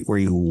one right where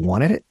you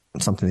wanted it,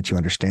 something that you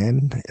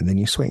understand, and then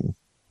you swing.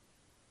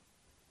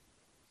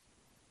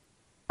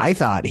 I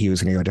thought he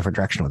was going to go a different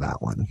direction with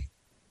that one.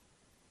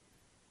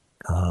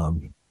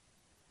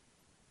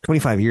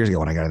 25 years ago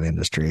when I got in the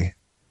industry,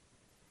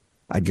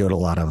 I'd go to a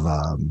lot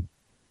of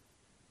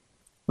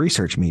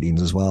research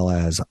meetings as well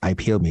as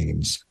IPO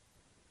meetings.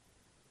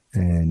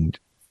 And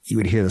you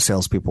would hear the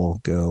salespeople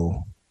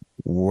go,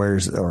 or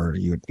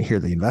you would hear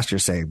the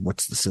investors say,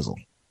 what's the sizzle?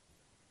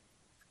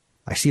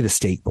 I see the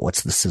steak, but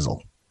what's the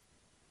sizzle?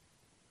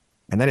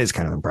 And that is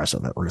kind of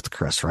impressive at Ruth's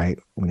Chris, right?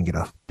 When you get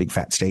a big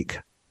fat steak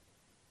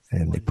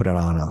and they put it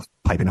on a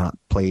piping hot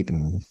plate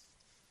and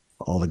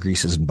all the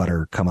greases and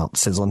butter come out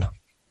sizzling.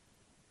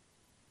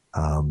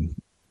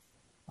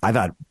 I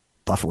thought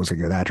Buffett was going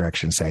to go that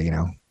direction and say,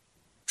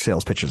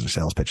 sales pitches are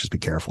sales pitches, be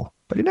careful.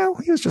 But,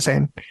 he was just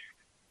saying,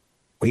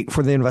 wait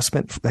for the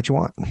investment that you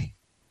want.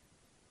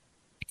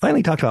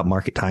 Finally talked about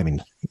market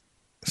timing,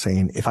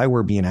 saying, if I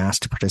were being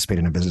asked to participate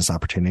in a business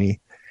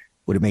opportunity,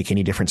 would it make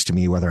any difference to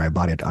me whether I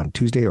bought it on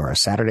Tuesday or a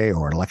Saturday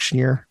or an election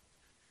year?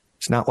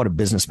 It's not what a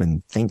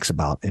businessman thinks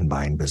about in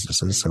buying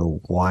businesses.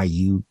 So why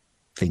you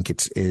think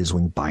it is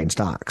when buying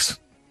stocks?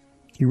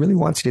 He really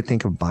wants you to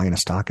think of buying a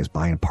stock as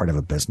buying part of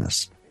a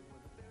business.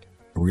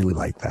 I really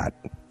like that.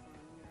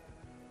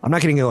 I'm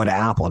not going to go into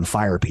Apple and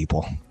fire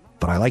people,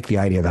 but I like the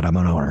idea that I'm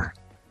an owner.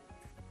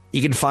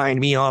 You can find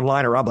me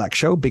online at Rob Black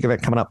Show. Big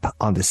event coming up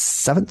on the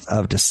 7th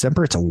of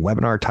December. It's a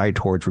webinar tied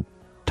towards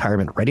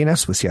retirement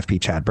readiness with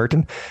CFP Chad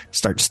Burton.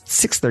 Starts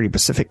 6:30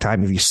 Pacific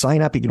time. If you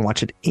sign up, you can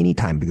watch it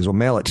anytime because we'll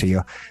mail it to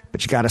you.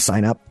 But you got to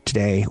sign up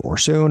today or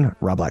soon.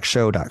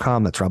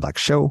 RobBlackShow.com. That's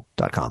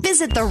RobBlackShow.com.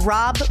 Visit The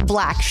Rob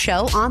Black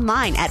Show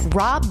online at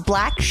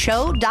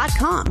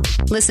RobBlackShow.com.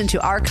 Listen to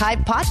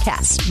archived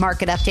podcasts,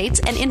 market updates,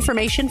 and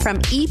information from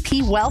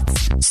EP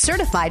Wealth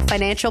certified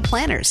financial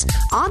planners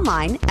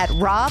online at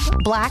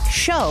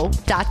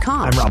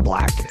RobBlackShow.com. I'm Rob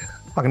Black.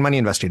 Talking money,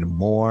 investing, and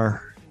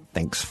more.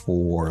 Thanks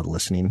for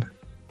listening.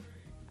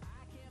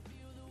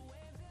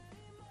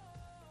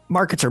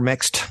 Markets are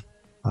mixed.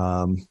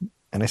 And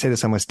I say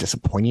this almost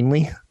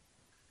disappointingly.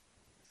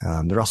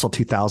 The Russell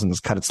 2000 has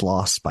cut its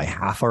loss by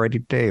half already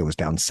today. It was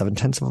down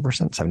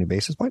 0.7%, 70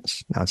 basis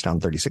points. Now it's down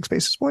 36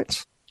 basis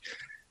points.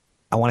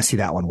 I want to see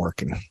that one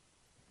working.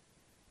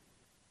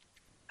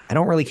 I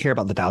don't really care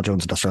about the Dow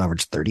Jones Industrial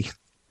Average 30.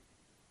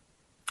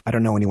 I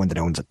don't know anyone that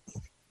owns it.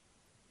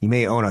 You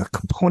may own a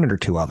component or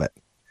two of it.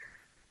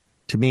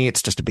 To me,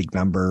 it's just a big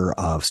number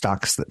of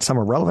stocks that some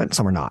are relevant,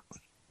 some are not.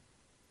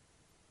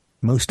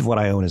 Most of what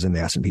I own is in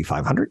the S&P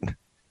 500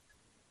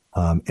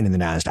 and in the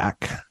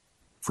NASDAQ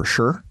for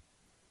sure.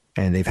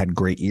 And they've had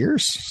great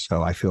years,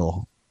 so I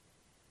feel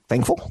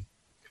thankful.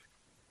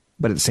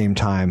 But at the same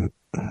time,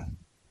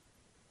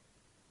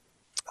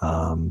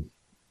 I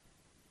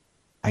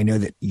know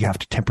that you have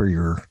to temper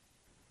your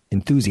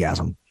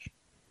enthusiasm.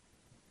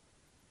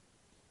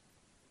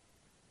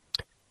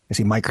 I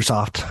see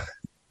Microsoft,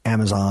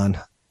 Amazon,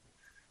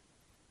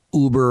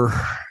 Uber,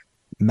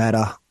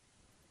 Meta,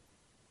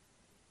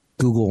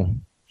 Google,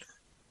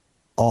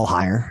 all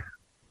higher.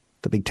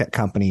 The big tech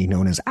company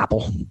known as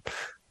Apple, a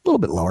little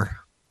bit lower.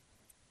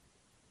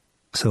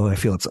 So I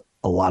feel it's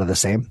a lot of the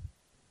same.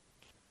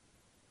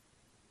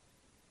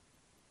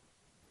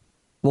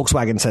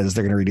 Volkswagen says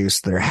they're going to reduce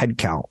their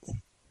headcount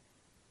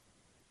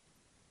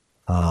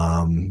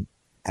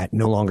at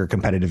no longer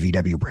competitive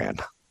VW brand.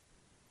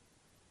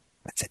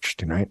 That's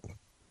interesting, right?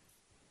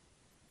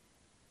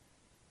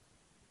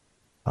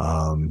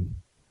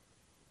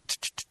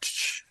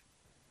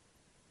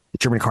 The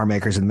German car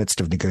maker is in the midst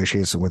of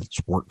negotiations with its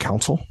work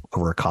council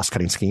over a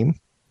cost-cutting scheme.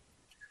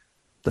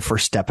 The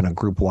first step in a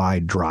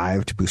group-wide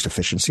drive to boost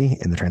efficiency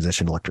in the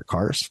transition to electric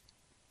cars.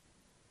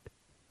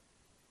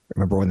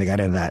 Remember when they got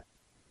into that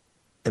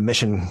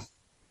emission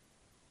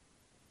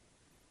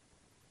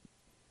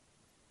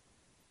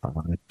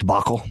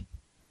debacle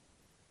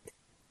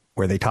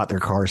where they taught their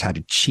cars how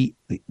to cheat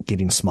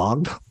getting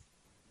smogged?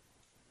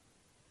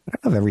 I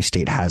don't know if every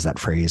state has that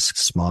phrase,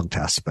 smog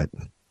test, but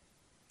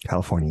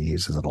California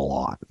uses it a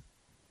lot.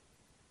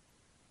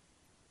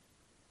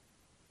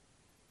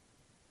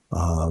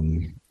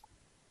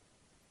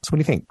 So what do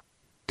you think?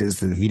 Does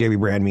the VW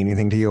brand mean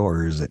anything to you,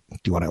 or do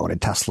you want to own a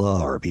Tesla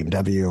or a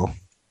BMW?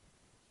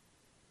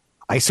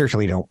 I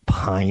certainly don't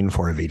pine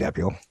for a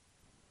VW.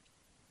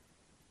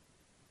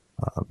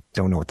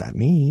 Don't know what that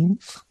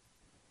means,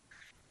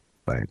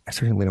 but I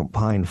certainly don't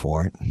pine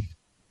for it.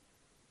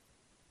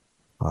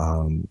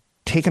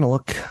 Taking a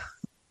look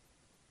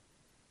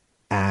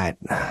at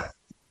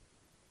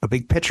a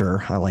big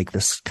picture, I like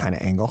this kind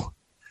of angle.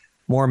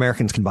 More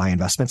Americans can buy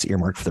investments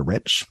earmarked for the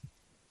rich,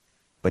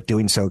 but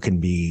doing so can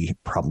be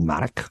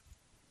problematic.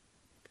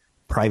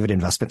 Private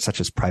investments such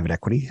as private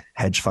equity,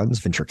 hedge funds,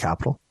 venture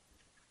capital,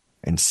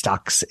 and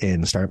stocks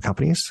in startup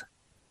companies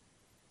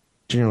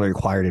generally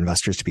required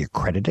investors to be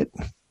accredited,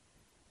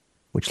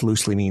 which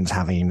loosely means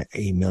having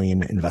 $1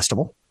 million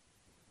investable,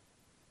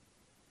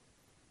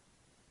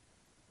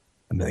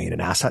 $1 million in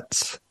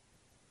assets,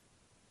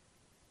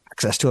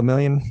 access to $1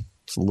 million.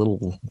 It's a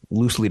little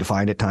loosely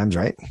defined at times,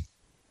 right?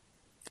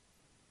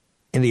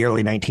 In the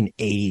early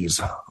 1980s,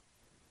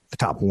 the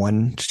top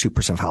 1% to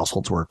 2% of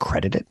households were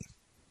accredited.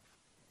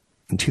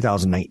 In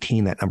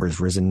 2019, that number has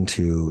risen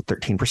to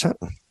 13%.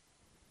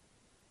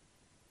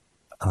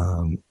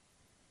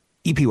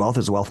 EP Wealth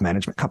is a wealth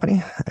management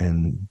company,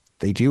 and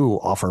they do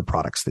offer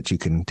products that you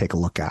can take a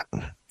look at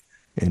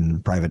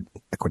in private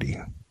equity,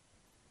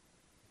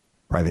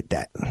 private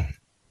debt,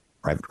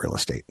 private real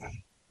estate.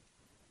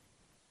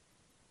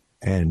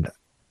 And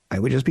I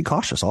would just be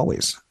cautious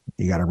always.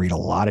 You got to read a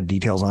lot of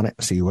details on it,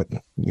 see what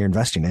you're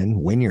investing in,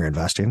 when you're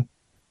investing.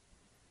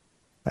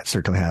 That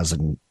certainly has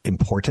an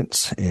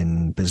importance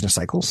in business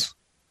cycles.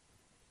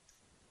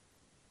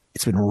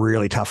 It's been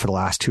really tough for the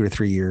last 2 or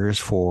 3 years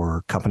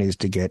for companies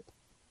to get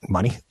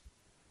money.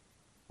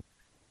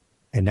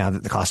 And now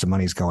that the cost of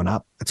money is going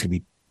up, it's going to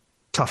be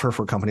tougher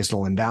for companies to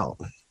lend out.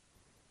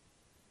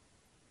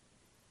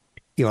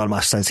 Elon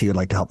Musk says he would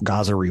like to help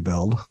Gaza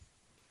rebuild.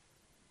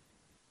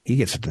 He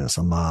gets into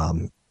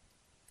some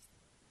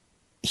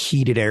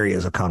heated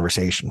areas of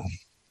conversation.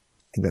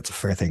 I think that's a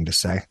fair thing to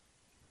say.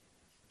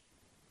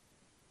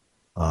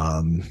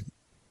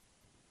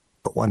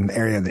 But one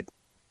area that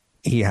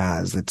he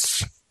has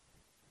that's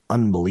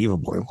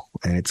unbelievable,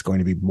 and it's going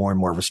to be more and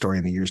more of a story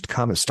in the years to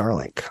come, is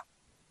Starlink.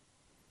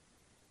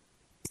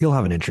 He'll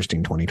have an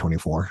interesting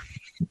 2024.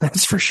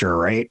 That's for sure,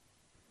 right?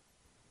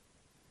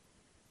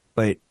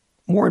 But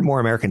more and more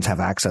Americans have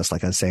access,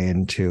 like I was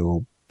saying,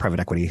 to private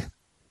equity.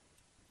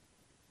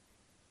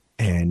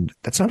 And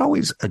that's not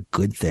always a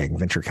good thing,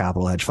 venture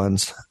capital hedge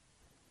funds.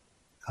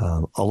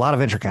 A lot of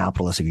venture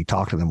capitalists, if you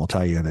talk to them, will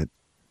tell you that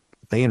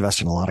they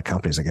invest in a lot of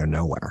companies that go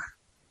nowhere.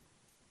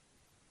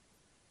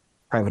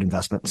 Private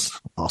investments,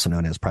 also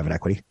known as private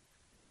equity,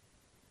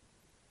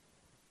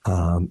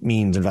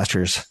 means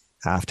investors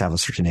have to have a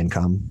certain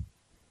income.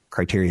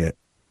 Criteria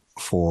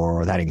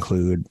for that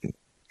include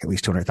at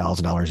least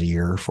 $200,000 a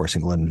year for a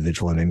single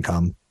individual in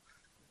income,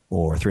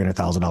 or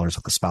 $300,000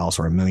 with a spouse,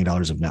 or $1 million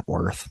of net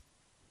worth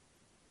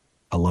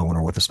alone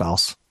or with a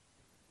spouse.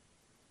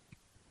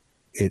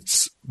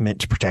 It's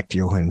meant to protect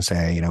you and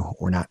say, you know,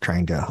 we're not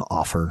trying to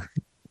offer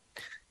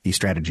these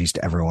strategies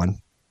to everyone.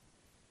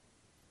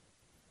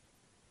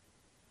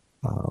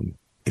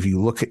 If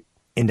you look at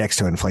index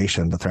to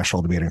inflation, the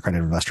threshold to be an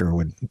accredited investor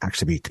would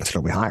actually be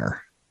considerably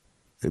higher.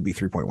 It would be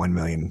 3.1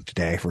 million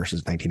today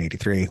versus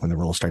 1983 when the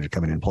rules started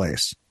coming in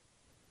place.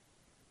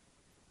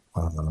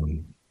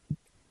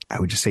 I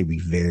would just say be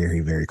very,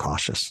 very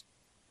cautious.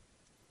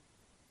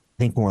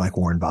 Think more like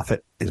Warren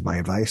Buffett is my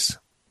advice,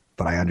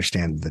 but I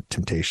understand the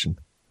temptation.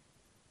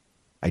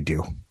 I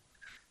do.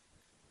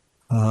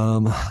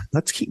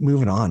 Let's keep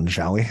moving on,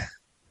 shall we?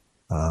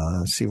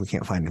 See if we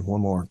can't find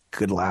one more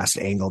good last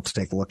angle to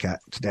take a look at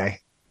today.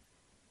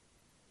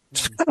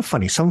 It's kind of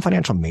funny. Some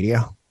financial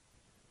media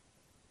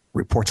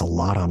reports a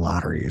lot on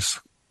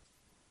lotteries.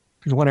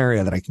 There's one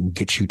area that I can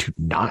get you to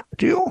not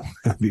do,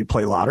 be to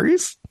play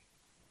lotteries.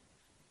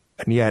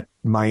 And yet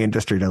my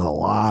industry does a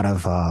lot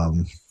of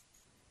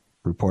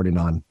reporting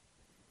on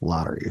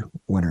lottery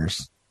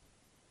winners.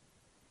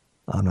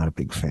 I'm not a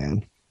big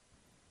fan.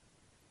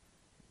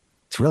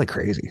 It's really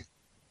crazy.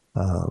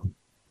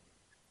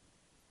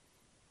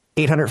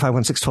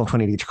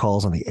 800-516-1220 to each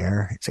calls on the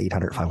air. It's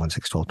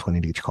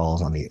 800-516-1220 to each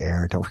calls on the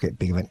air. Don't forget,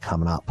 big event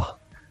coming up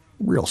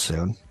real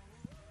soon.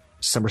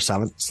 December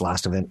 7th, it's the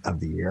last event of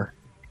the year.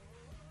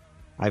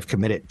 I've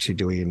committed to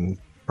doing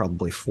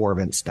probably 4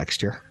 events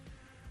next year.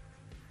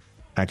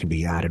 That could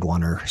be added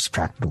one or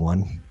subtracted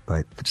one.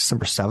 But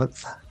December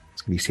 7th,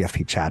 it's going to be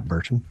CFP Chad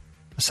Burton,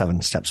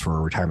 7 Steps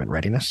for Retirement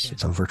Readiness.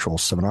 It's a virtual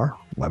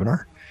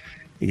webinar.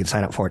 You can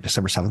sign up for it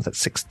December 7th at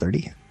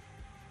 6:30,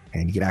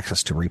 and you get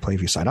access to replay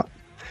if you sign up.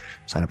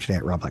 Sign up today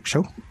at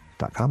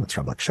robblackshow.com. It's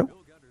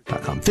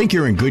robblackshow.com. Think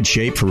you're in good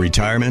shape for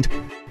retirement?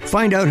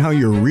 Find out how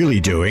you're really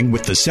doing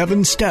with the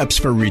 7 Steps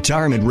for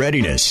Retirement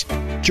Readiness.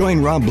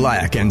 Join Rob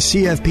Black and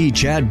CFP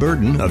Chad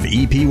Burton of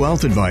EP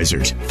Wealth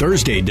Advisors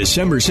Thursday,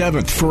 December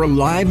 7th for a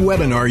live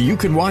webinar you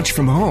can watch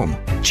from home.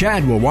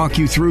 Chad will walk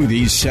you through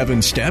these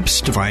 7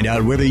 steps to find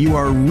out whether you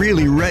are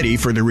really ready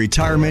for the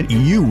retirement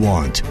you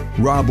want.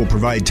 Rob will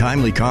provide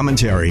timely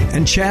commentary,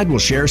 and Chad will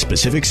share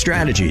specific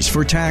strategies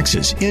for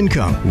taxes,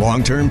 income,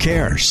 long-term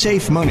care,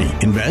 safe money,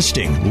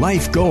 investing,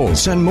 life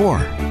goals, and more.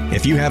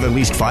 If you have at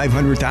least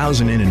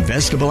 $500,000 in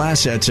investable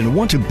assets and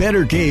want to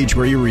better gauge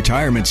where your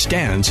retirement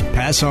stands,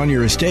 pass on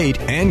your estate,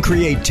 and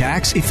create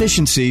tax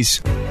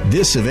efficiencies,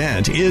 this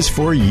event is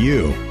for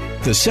you.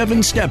 The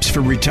 7 Steps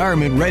for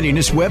Retirement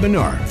Readiness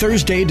webinar,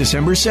 Thursday,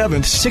 December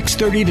 7th,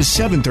 6:30 to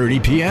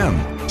 7:30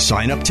 p.m.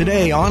 Sign up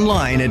today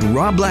online at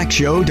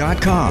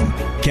robblackshow.com.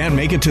 Can't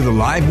make it to the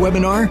live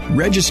webinar?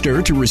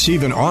 Register to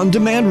receive an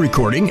on-demand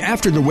recording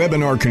after the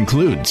webinar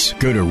concludes.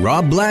 Go to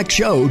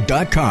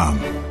robblackshow.com.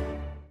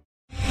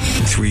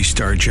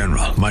 3-star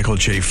General Michael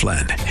J.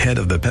 Flynn, head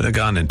of the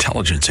Pentagon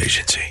Intelligence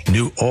Agency,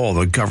 knew all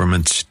the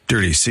government's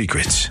dirty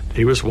secrets.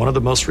 He was one of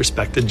the most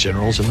respected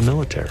generals in the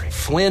military.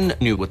 Flynn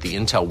knew what the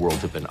intel world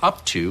had been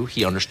up to.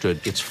 He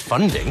understood its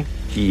funding.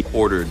 He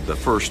ordered the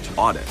first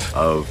audit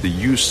of the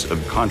use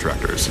of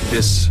contractors.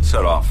 This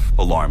set off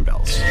alarm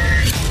bells.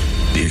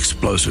 The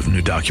explosive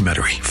new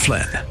documentary,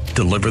 Flynn,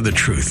 Deliver the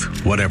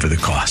Truth, Whatever the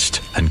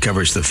Cost,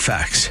 uncovers the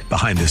facts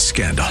behind this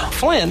scandal.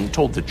 Flynn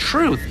told the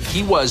truth.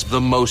 He was the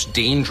most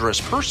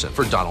dangerous person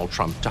for Donald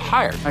Trump to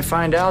hire. I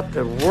find out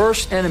the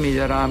worst enemy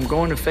that I'm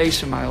going to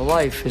face in my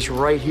life is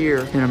right here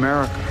in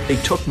America. They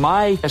took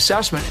my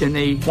assessment and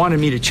they wanted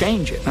me to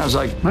change it. And I was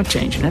like, I'm not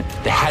changing it.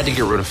 They had to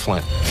get rid of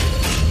Flynn.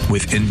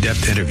 With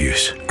in-depth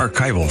interviews,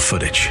 archival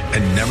footage,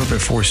 and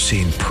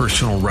never-before-seen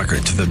personal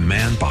records of the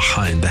man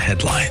behind the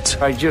headlines.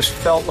 I just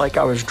felt like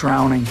I was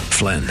drowning.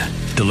 Flynn,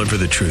 deliver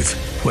the truth,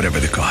 whatever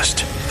the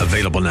cost.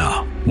 Available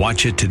now.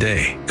 Watch it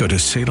today. Go to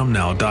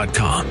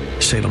salemnow.com.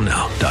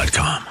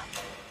 salemnow.com.